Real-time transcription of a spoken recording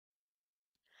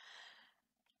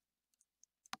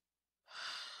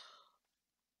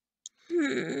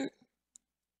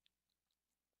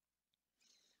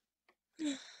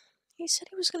He said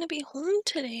he was gonna be home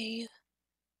today,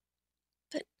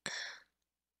 but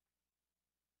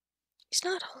he's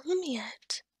not home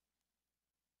yet.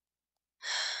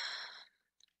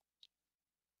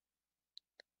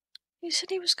 He said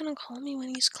he was gonna call me when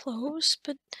he's close,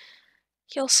 but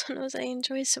he also knows I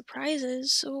enjoy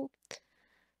surprises, so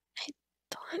I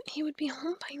thought he would be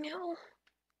home by now.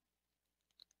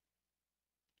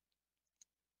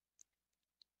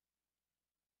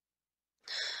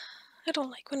 I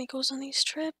don't like when he goes on these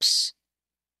trips.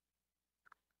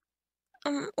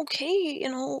 Okay, you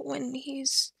know, when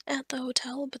he's at the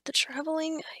hotel, but the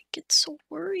traveling, I get so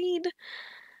worried.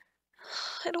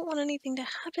 I don't want anything to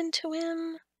happen to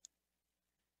him.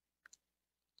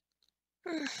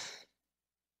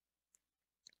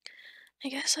 I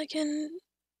guess I can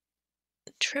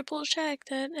triple check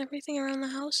that everything around the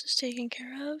house is taken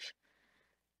care of.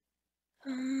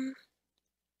 I've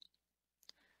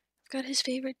got his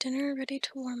favorite dinner ready to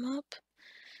warm up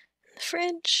in the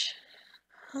fridge.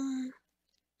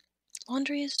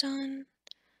 Laundry is done.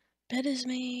 Bed is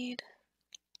made.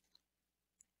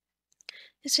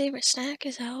 His favorite snack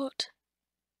is out.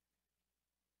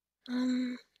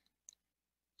 The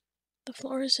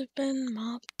floors have been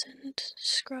mopped and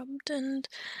scrubbed and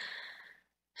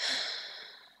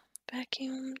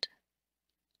vacuumed.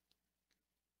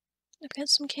 I've got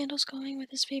some candles going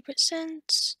with his favorite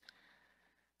scents.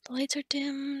 The lights are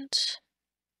dimmed.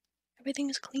 Everything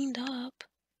is cleaned up.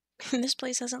 This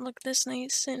place hasn't looked this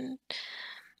nice in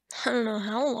I don't know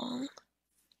how long.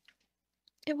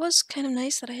 It was kind of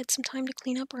nice that I had some time to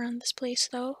clean up around this place,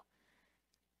 though.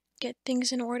 Get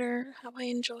things in order, how I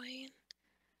enjoy,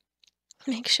 and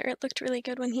make sure it looked really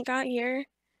good when he got here.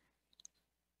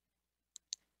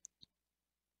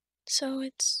 So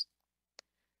it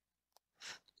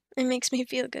makes me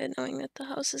feel good knowing that the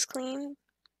house is clean.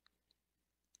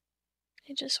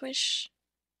 I just wish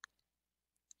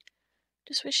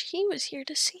he was here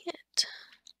to see it.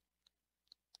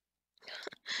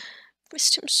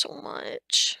 Missed him so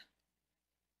much.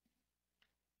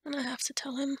 And I have to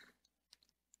tell him.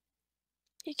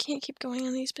 He can't keep going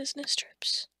on these business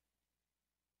trips.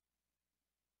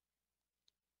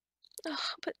 Ugh,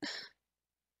 but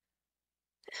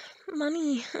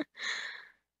money. There's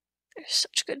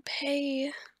such good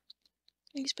pay.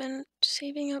 He's been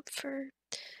saving up for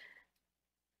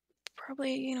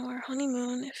probably, you know, our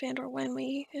honeymoon, if and or when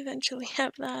we eventually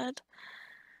have that.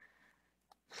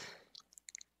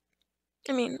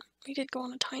 I mean, we did go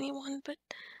on a tiny one, but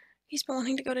he's been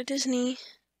wanting to go to Disney.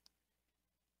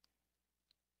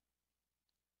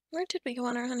 Where did we go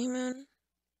on our honeymoon?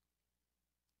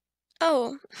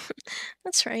 Oh,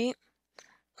 that's right.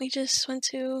 We just went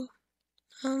to,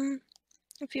 a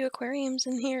few aquariums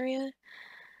in the area.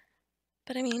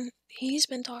 But I mean, he's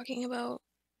been talking about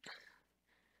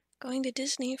going to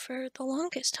Disney for the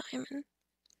longest time, and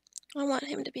I want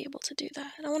him to be able to do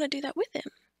that. I want to do that with him.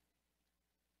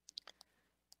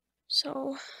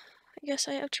 So, I guess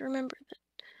I have to remember that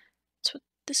that's what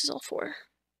this is all for.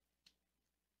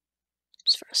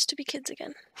 It's for us to be kids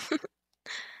again.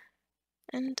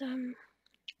 And,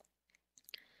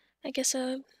 I guess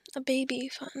a baby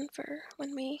fun for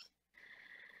when we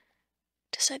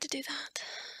decide to do that.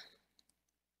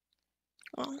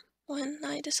 Well, when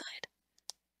I decide.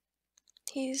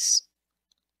 He's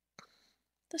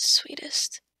the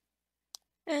sweetest.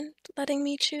 And letting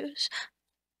me choose.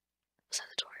 Was that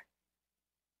the door?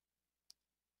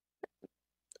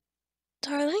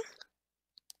 Darling?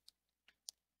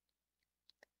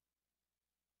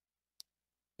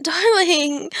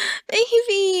 Darling!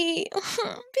 Baby!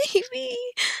 Baby!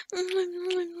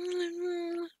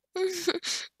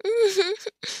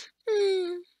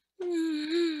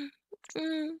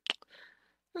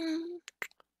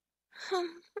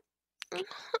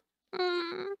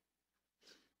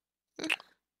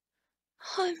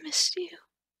 Oh, I missed you.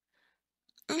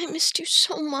 I missed you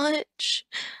so much.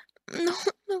 No,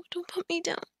 don't put me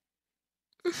down.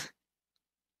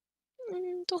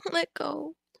 Don't let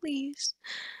go, please.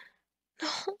 No,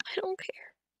 I don't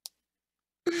care.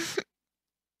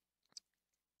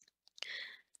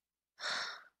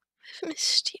 I've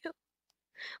missed you.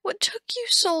 What took you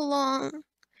so long?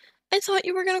 I thought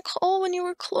you were gonna call when you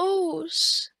were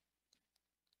close.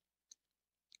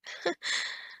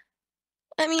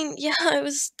 I mean, yeah, I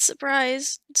was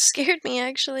surprised. It scared me,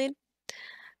 actually.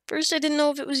 First, I didn't know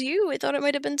if it was you. I thought it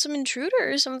might have been some intruder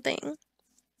or something.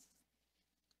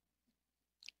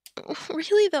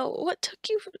 Really, though, what took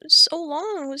you so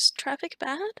long? Was traffic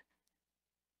bad?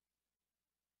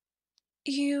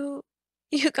 You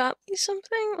got me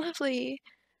something? Lovely.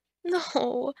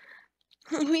 No.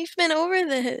 We've been over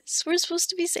this. We're supposed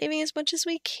to be saving as much as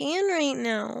we can right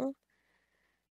now.